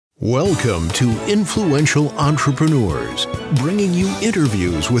Welcome to Influential Entrepreneurs, bringing you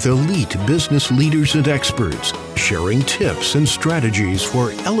interviews with elite business leaders and experts, sharing tips and strategies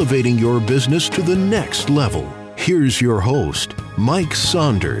for elevating your business to the next level. Here's your host, Mike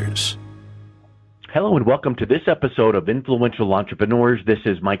Saunders. Hello and welcome to this episode of Influential Entrepreneurs. This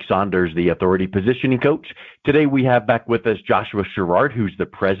is Mike Saunders, the Authority Positioning Coach. Today we have back with us Joshua Sherrard, who's the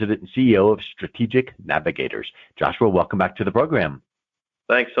President and CEO of Strategic Navigators. Joshua, welcome back to the program.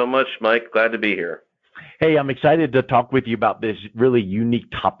 Thanks so much, Mike. Glad to be here. Hey, I'm excited to talk with you about this really unique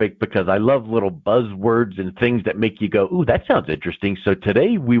topic because I love little buzzwords and things that make you go, ooh, that sounds interesting. So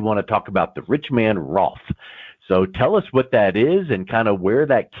today we want to talk about the rich man Roth. So tell us what that is and kind of where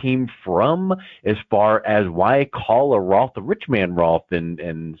that came from as far as why call a Roth a rich man Roth.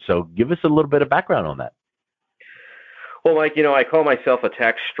 And so give us a little bit of background on that. Well, Mike, I call myself a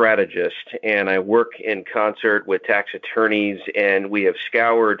tax strategist, and I work in concert with tax attorneys, and we have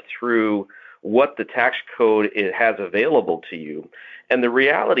scoured through what the tax code has available to you. And the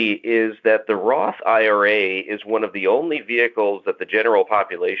reality is that the Roth IRA is one of the only vehicles that the general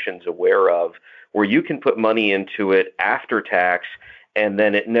population is aware of where you can put money into it after tax, and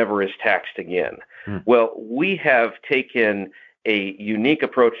then it never is taxed again. Well, we have taken a unique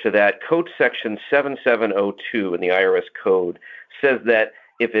approach to that. Code section 7702 in the IRS code says that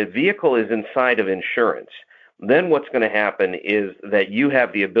if a vehicle is inside of insurance, then what's going to happen is that you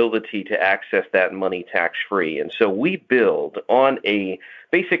have the ability to access that money tax-free. And so we build on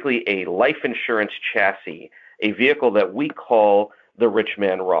basically a life insurance chassis, a vehicle that we call the Rich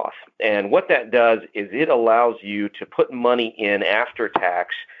Man Roth. And what that does is it allows you to put money in after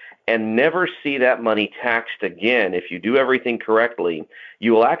tax and never see that money taxed again. If you do everything correctly,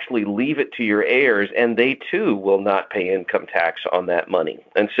 you will actually leave it to your heirs, and they too will not pay income tax on that money.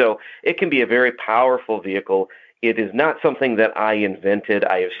 And so it can be a very powerful vehicle. It is not something that I invented.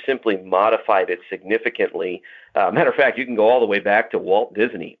 I have simply modified it significantly. Matter of fact, you can go all the way back to Walt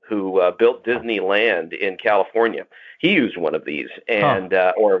Disney, who built Disneyland in California. He used one of these,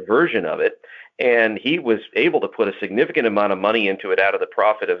 or a version of it. And he was able to put a significant amount of money into it out of the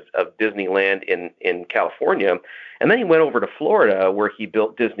profit of Disneyland in California. And then he went over to Florida where he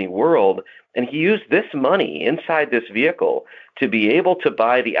built Disney World, and he used this money inside this vehicle to be able to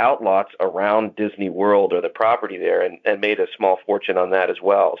buy the outlots around Disney World or the property there and made a small fortune on that as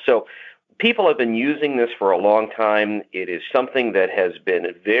well. So people have been using this for a long time. It is something that has been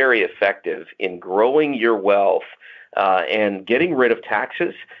very effective in growing your wealth and getting rid of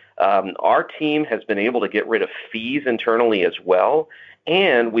taxes. Our team has been able to get rid of fees internally as well,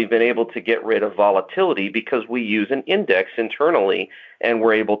 and we've been able to get rid of volatility because we use an index internally, and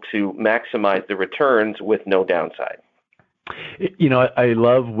we're able to maximize the returns with no downside. I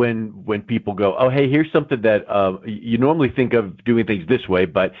love when people go, oh, hey, here's something that you normally think of doing things this way,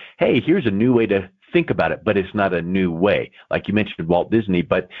 but hey, here's a new way to think about it, but it's not a new way. Like you mentioned Walt Disney,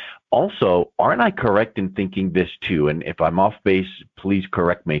 but also, aren't I correct in thinking this too? And if I'm off base, please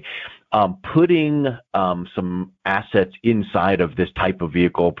correct me. Putting some assets inside of this type of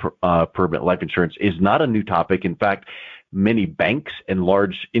vehicle, permanent life insurance, is not a new topic. In fact, many banks and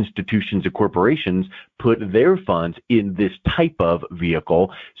large institutions and corporations put their funds in this type of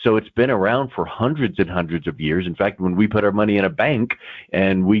vehicle. So it's been around for hundreds and hundreds of years. In fact, when we put our money in a bank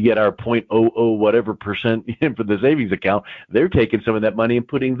and we get our 0.00 whatever percent in for the savings account, they're taking some of that money and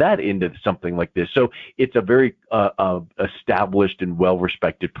putting that into something like this. So it's a very established and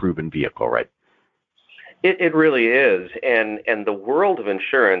well-respected, proven vehicle, right? It really is. And the world of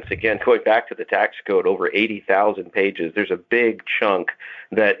insurance, again, going back to the tax code, over 80,000 pages, there's a big chunk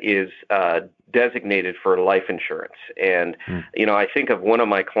that is designated for life insurance. And, I think of one of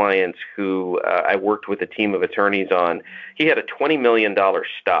my clients who I worked with a team of attorneys on. He had a $20 million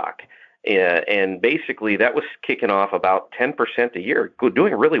stock. And basically that was kicking off about 10% a year,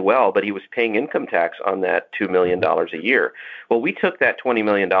 doing really well, but he was paying income tax on that $2 million a year. Well, we took that $20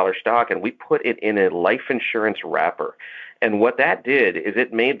 million stock and we put it in a life insurance wrapper. And what that did is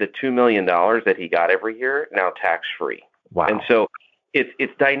it made the $2 million that he got every year now tax-free. Wow. And so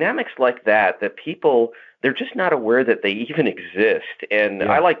it's dynamics like that people, they're just not aware that they even exist. And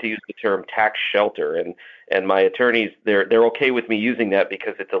yeah. I like to use the term tax shelter, and my attorneys, they're okay with me using that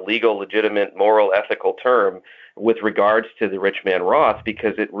because it's a legal, legitimate, moral, ethical term with regards to the rich man Roth,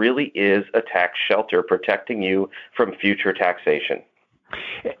 because it really is a tax shelter protecting you from future taxation.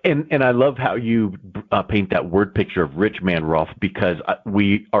 And I love how you paint that word picture of rich man Roth, because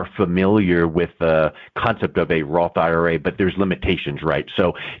we are familiar with the concept of a Roth IRA, but there's limitations, right?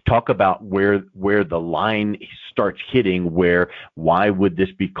 So talk about where the line starts hitting, why would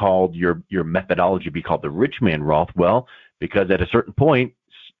this be called, your methodology be called the rich man Roth? Well, because at a certain point,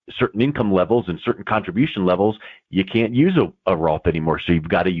 certain income levels and certain contribution levels, you can't use a Roth anymore. So you've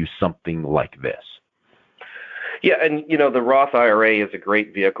got to use something like this. Yeah, and the Roth IRA is a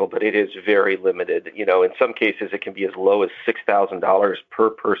great vehicle, but it is very limited. In some cases it can be as low as $6,000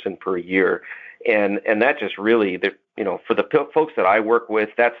 per person per year, and that just really, for the folks that I work with,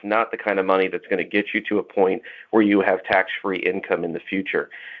 that's not the kind of money that's going to get you to a point where you have tax-free income in the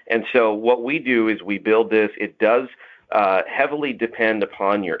future. And so what we do is we build this. It does heavily depend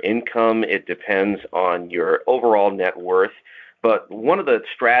upon your income. It depends on your overall net worth. But one of the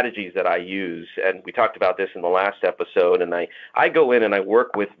strategies that I use, and we talked about this in the last episode, and I go in and I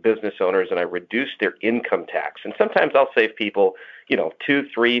work with business owners and I reduce their income tax. And sometimes I'll save people, $2,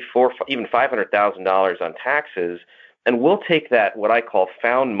 $3, $4, even $500,000 on taxes, and we'll take that, what I call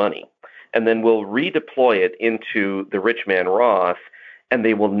found money, and then we'll redeploy it into the rich man Roth, and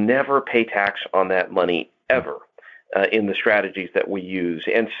they will never pay tax on that money ever. In the strategies that we use.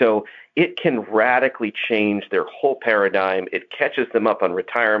 And so it can radically change their whole paradigm. It catches them up on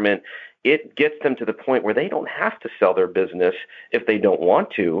retirement. It gets them to the point where they don't have to sell their business if they don't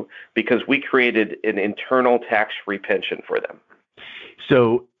want to, because we created an internal tax-free pension for them.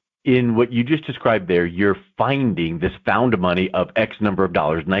 So in what you just described there, you're finding this found money of X number of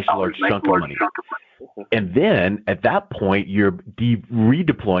dollars, nice large chunk of money. And then at that point, you're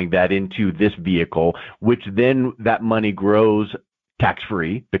redeploying that into this vehicle, which then that money grows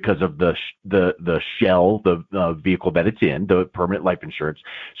tax-free because of the shell, the vehicle that it's in, the permanent life insurance.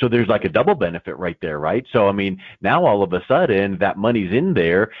 So there's like a double benefit right there, right? So, I mean, now all of a sudden that money's in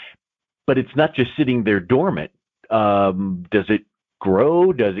there, but it's not just sitting there dormant. Does it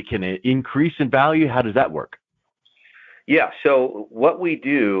grow? Can it increase in value? How does that work? Yeah, so what we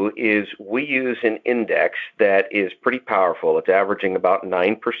do is we use an index that is pretty powerful. It's averaging about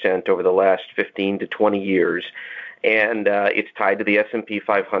 9% over the last 15 to 20 years, and it's tied to the S&P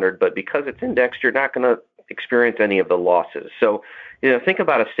 500, but because it's indexed, you're not going to experience any of the losses. So, think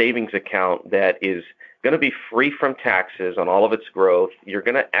about a savings account that is going to be free from taxes on all of its growth. You're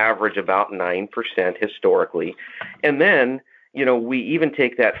going to average about 9% historically, and then we even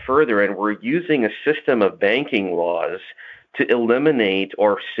take that further, and we're using a system of banking laws to eliminate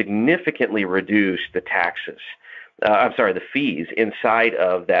or significantly reduce the taxes. The fees inside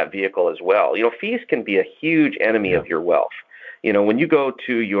of that vehicle as well. Fees can be a huge enemy of your wealth. When you go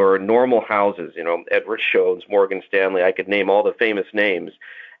to your normal houses, Edward Jones, Morgan Stanley, I could name all the famous names,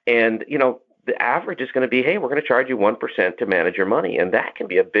 and, the average is going to be, hey, we're going to charge you 1% to manage your money. And that can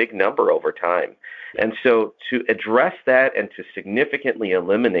be a big number over time. And so to address that and to significantly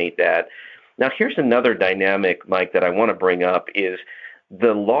eliminate that, now here's another dynamic, Mike, that I want to bring up is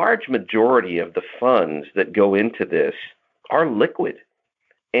the large majority of the funds that go into this are liquid.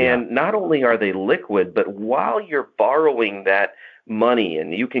 And not only are they liquid, but while you're borrowing that money,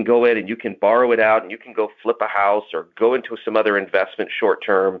 and you can go in and you can borrow it out and you can go flip a house or go into some other investment short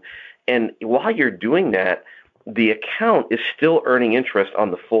term, and while you're doing that, the account is still earning interest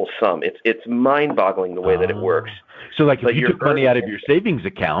on the full sum. It's mind-boggling the way that it works. So like if you took money out of your savings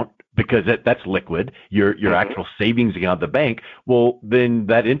account, because that's liquid, your actual savings account at the bank, well, then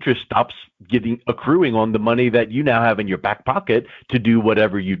that interest stops accruing on the money that you now have in your back pocket to do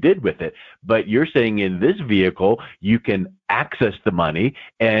whatever you did with it. But you're saying in this vehicle, you can access the money,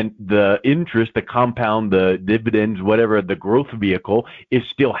 and the interest, the compound, the dividends, whatever, the growth vehicle is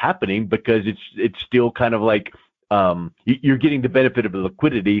still happening because it's still kind of like you're getting the benefit of the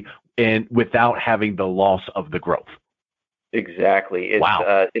liquidity and without having the loss of the growth. Exactly.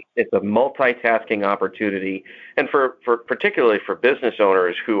 It's a multitasking opportunity, and for particularly for business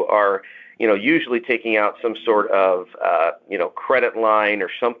owners who are usually taking out some sort of credit line or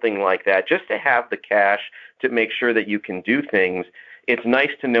something like that, just to have the cash to make sure that you can do things. It's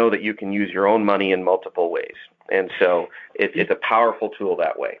nice to know that you can use your own money in multiple ways, and so it's a powerful tool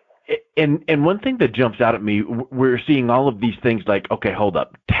that way. And one thing that jumps out at me, we're seeing all of these things like, okay, hold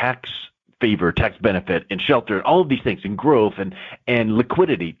up, tax favor, tax benefit, and shelter, all of these things, and growth and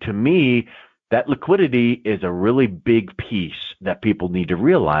liquidity. To me, that liquidity is a really big piece that people need to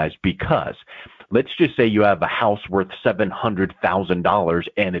realize, because let's just say you have a house worth $700,000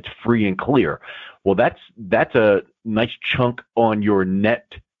 and it's free and clear. Well, that's a nice chunk on your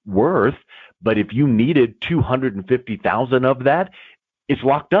net worth, but if you needed $250,000 of that, it's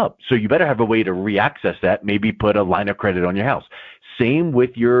locked up. So you better have a way to reaccess that, maybe put a line of credit on your house. Same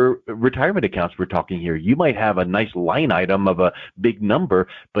with your retirement accounts we're talking here. You might have a nice line item of a big number,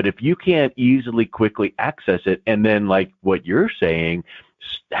 but if you can't easily, quickly access it, and then like what you're saying,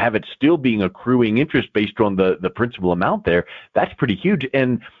 have it still being accruing interest based on the principal amount there, that's pretty huge.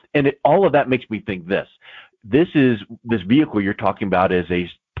 And all of that makes me think this vehicle you're talking about is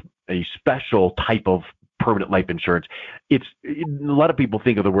a special type of permanent life insurance. A lot of people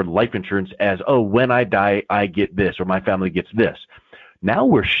think of the word life insurance as, oh, when I die, I get this, or my family gets this. Now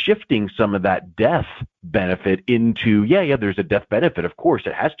we're shifting some of that death benefit into, there's a death benefit. Of course,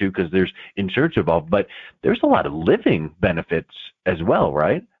 it has to because there's insurance involved, but there's a lot of living benefits as well,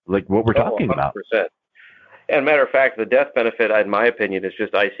 right? Like what we're talking 100%. about. And matter of fact, the death benefit, in my opinion, is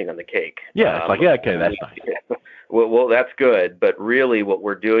just icing on the cake. Yeah, it's like, okay, that's nice. Well, that's good. But really what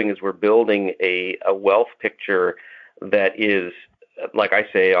we're doing is we're building a wealth picture that is, like I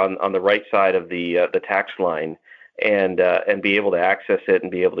say, on the right side of the tax line, and be able to access it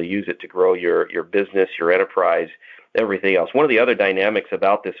and be able to use it to grow your business, your enterprise, everything else. One of the other dynamics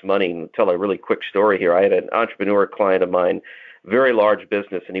about this money, and tell a really quick story here. I had an entrepreneur client of mine, very large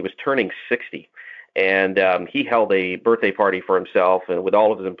business, and he was turning 60. And he held a birthday party for himself and with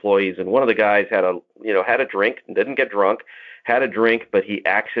all of his employees. And one of the guys had a drink, didn't get drunk, had a drink, but he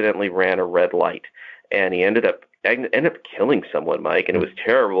accidentally ran a red light, and he ended up killing someone, Mike. And it was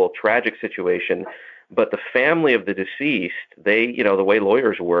terrible, tragic situation. But the family of the deceased, they, the way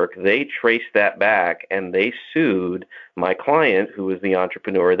lawyers work, they traced that back and they sued my client, who was the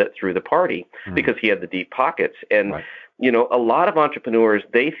entrepreneur that threw the party, because he had the deep pockets. And right. A lot of entrepreneurs,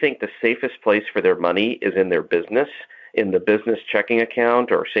 they think the safest place for their money is in their business, in the business checking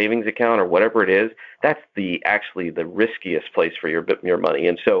account or savings account or whatever it is. That's actually the riskiest place for your money.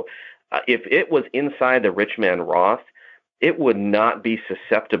 And so if it was inside the rich man Roth, it would not be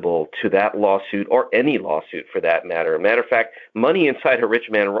susceptible to that lawsuit or any lawsuit for that matter. Matter of fact, money inside a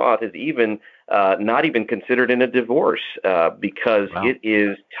rich man Roth is even not even considered in a divorce because it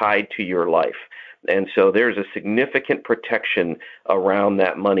is tied to your life. And so there's a significant protection around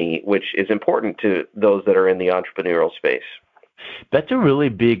that money, which is important to those that are in the entrepreneurial space. That's a really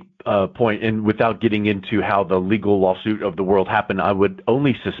big point. And without getting into how the legal lawsuit of the world happened, I would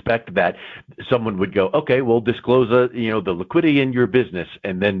only suspect that someone would go, okay, well, disclose the liquidity in your business.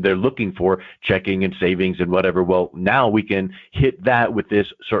 And then they're looking for checking and savings and whatever. Well, now we can hit that with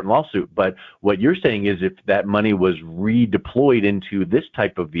this certain lawsuit. But what you're saying is if that money was redeployed into this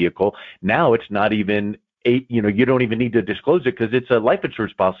type of vehicle, now it's not even you don't even need to disclose it because it's a life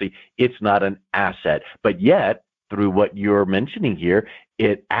insurance policy. It's not an asset. But yet, through what you're mentioning here,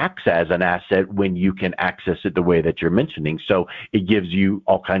 it acts as an asset when you can access it the way that you're mentioning. So it gives you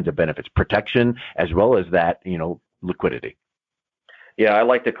all kinds of benefits, protection, as well as that, liquidity. Yeah, I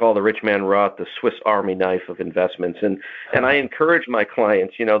like to call the rich man Roth the Swiss Army knife of investments. And I encourage my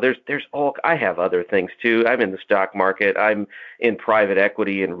clients, I have other things too. I'm in the stock market. I'm in private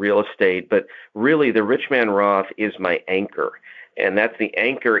equity and real estate. But really, the rich man Roth is my anchor. And that's the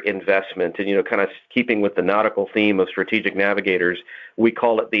anchor investment. And, kind of keeping with the nautical theme of strategic navigators, we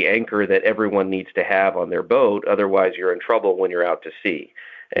call it the anchor that everyone needs to have on their boat. Otherwise, you're in trouble when you're out to sea.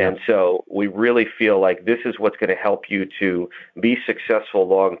 And so we really feel like this is what's going to help you to be successful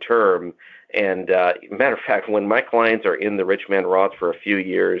long term. And matter of fact, when my clients are in the rich man Roth for a few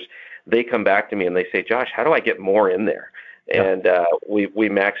years, they come back to me and they say, Josh, how do I get more in there? And we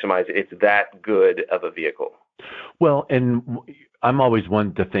maximize it. It's that good of a vehicle. Well, and I'm always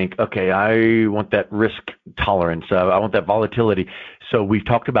one to think, okay, I want that risk tolerance. I want that volatility. So we've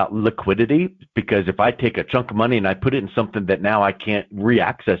talked about liquidity, because if I take a chunk of money and I put it in something that now I can't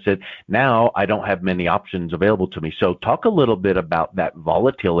re-access it, now I don't have many options available to me. So talk a little bit about that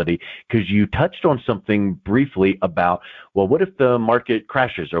volatility, because you touched on something briefly about, well, what if the market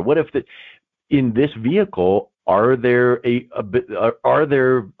crashes, or what if in this vehicle, are there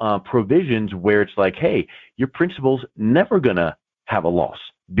provisions where it's like, hey, your principal's never going to have a loss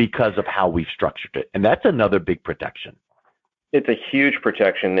because of how we've structured it? And that's another big protection. It's a huge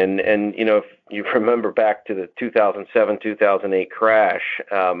protection. And if you remember back to the 2007, 2008 crash,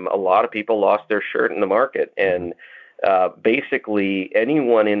 a lot of people lost their shirt in the market. And basically,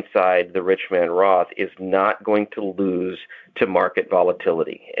 anyone inside the rich man Roth is not going to lose to market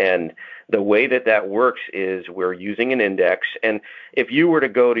volatility. And the way that works is we're using an index. And if you were to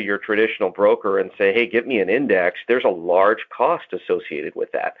go to your traditional broker and say, hey, get me an index, there's a large cost associated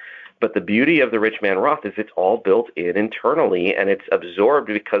with that. But the beauty of the rich man Roth is it's all built in internally, and it's absorbed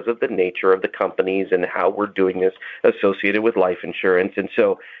because of the nature of the companies and how we're doing this associated with life insurance. And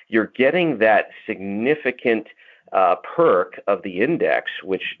so you're getting that significant perk of the index,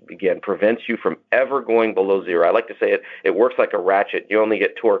 which, again, prevents you from ever going below zero. I like to say it works like a ratchet. You only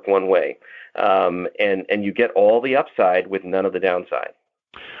get torque one way, and you get all the upside with none of the downside.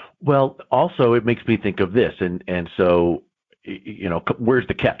 Well, also, it makes me think of this, and so, where's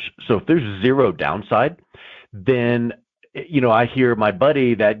the catch? So if there's zero downside, then I hear my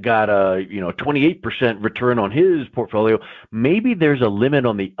buddy that got a 28% return on his portfolio. Maybe there's a limit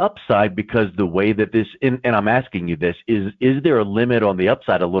on the upside because the way that and I'm asking you this, is there a limit on the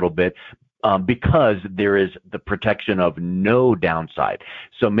upside a little bit? Because there is the protection of no downside.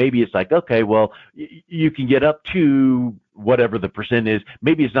 So maybe it's like, okay, well, you can get up to whatever the percent is.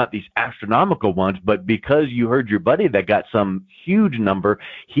 Maybe it's not these astronomical ones, but because you heard your buddy that got some huge number,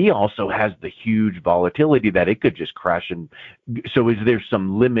 he also has the huge volatility that it could just crash. And so is there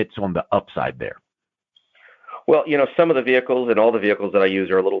some limits on the upside there? Well, some of the vehicles and all the vehicles that I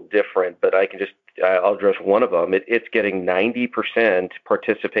use are a little different, but I'll address one of them. It's getting 90%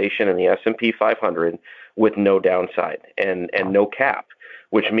 participation in the S&P 500 with no downside and no cap,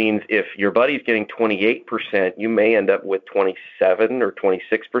 which means if your buddy's getting 28%, you may end up with 27 or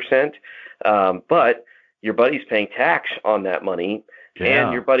 26%, but your buddy's paying tax on that money,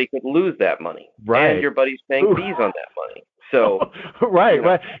 and your buddy could lose that money, and your buddy's paying fees on that money. So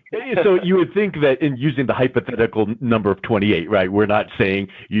right. So you would think that in using the hypothetical number of 28, right? We're not saying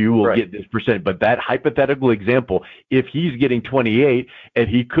you will get this percent, but that hypothetical example, if he's getting 28 and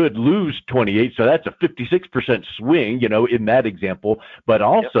he could lose 28, so that's a 56% swing, in that example. But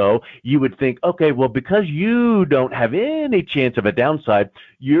also you would think, okay, well, because you don't have any chance of a downside,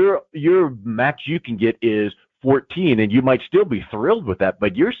 your max you can get is 14, and you might still be thrilled with that,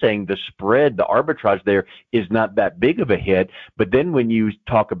 but you're saying the spread, the arbitrage there is not that big of a hit. But then when you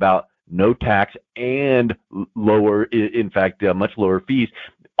talk about no tax and lower, in fact, much lower fees,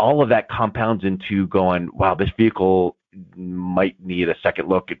 all of that compounds into going, wow, this vehicle might need a second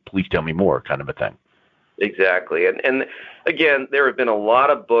look. Please tell me more, kind of a thing. Exactly. And again, there have been a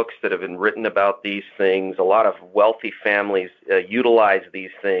lot of books that have been written about these things. A lot of wealthy families utilize these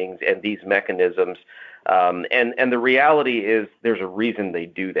things and these mechanisms. And the reality is there's a reason they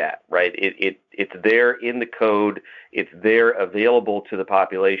do that, right? It's there in the code. It's there available to the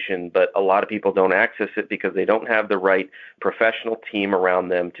population, but a lot of people don't access it because they don't have the right professional team around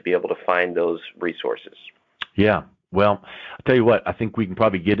them to be able to find those resources. Yeah. Well, I'll tell you what, I think we can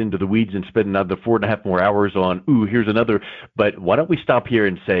probably get into the weeds and spend another 4.5 more hours on, here's another. But why don't we stop here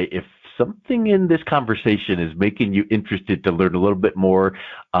and say, if something in this conversation is making you interested to learn a little bit more,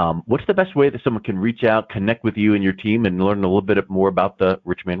 what's the best way that someone can reach out, connect with you and your team, and learn a little bit more about the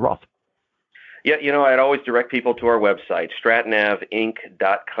Rich Man Roth? Yeah, I'd always direct people to our website,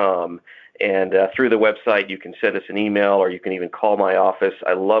 stratnavinc.com. And through the website, you can send us an email, or you can even call my office.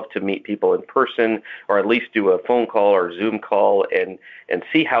 I love to meet people in person, or at least do a phone call or Zoom call and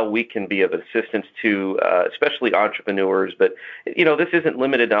see how we can be of assistance to especially entrepreneurs. But, this isn't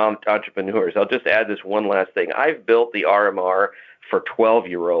limited to entrepreneurs. I'll just add this one last thing. I've built the RMR for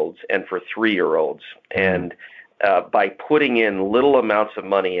 12-year-olds and for 3-year-olds. And by putting in little amounts of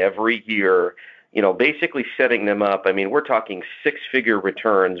money every year, basically setting them up. I mean, we're talking 6-figure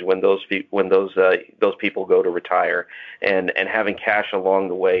returns when those people go to retire, and having cash along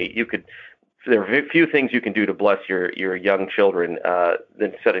the way. There are few things you can do to bless your young children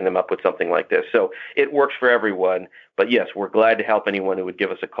than setting them up with something like this. So it works for everyone. But yes, we're glad to help anyone who would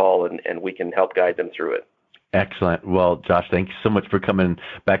give us a call, and we can help guide them through it. Excellent. Well, Josh, thank you so much for coming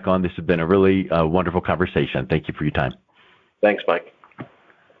back on. This has been a really wonderful conversation. Thank you for your time. Thanks, Mike.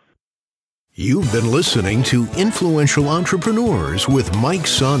 You've been listening to Influential Entrepreneurs with Mike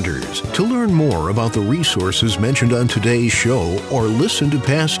Saunders. To learn more about the resources mentioned on today's show or listen to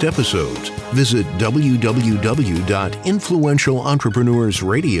past episodes, visit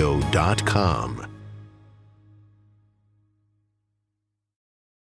www.influentialentrepreneurssradio.com.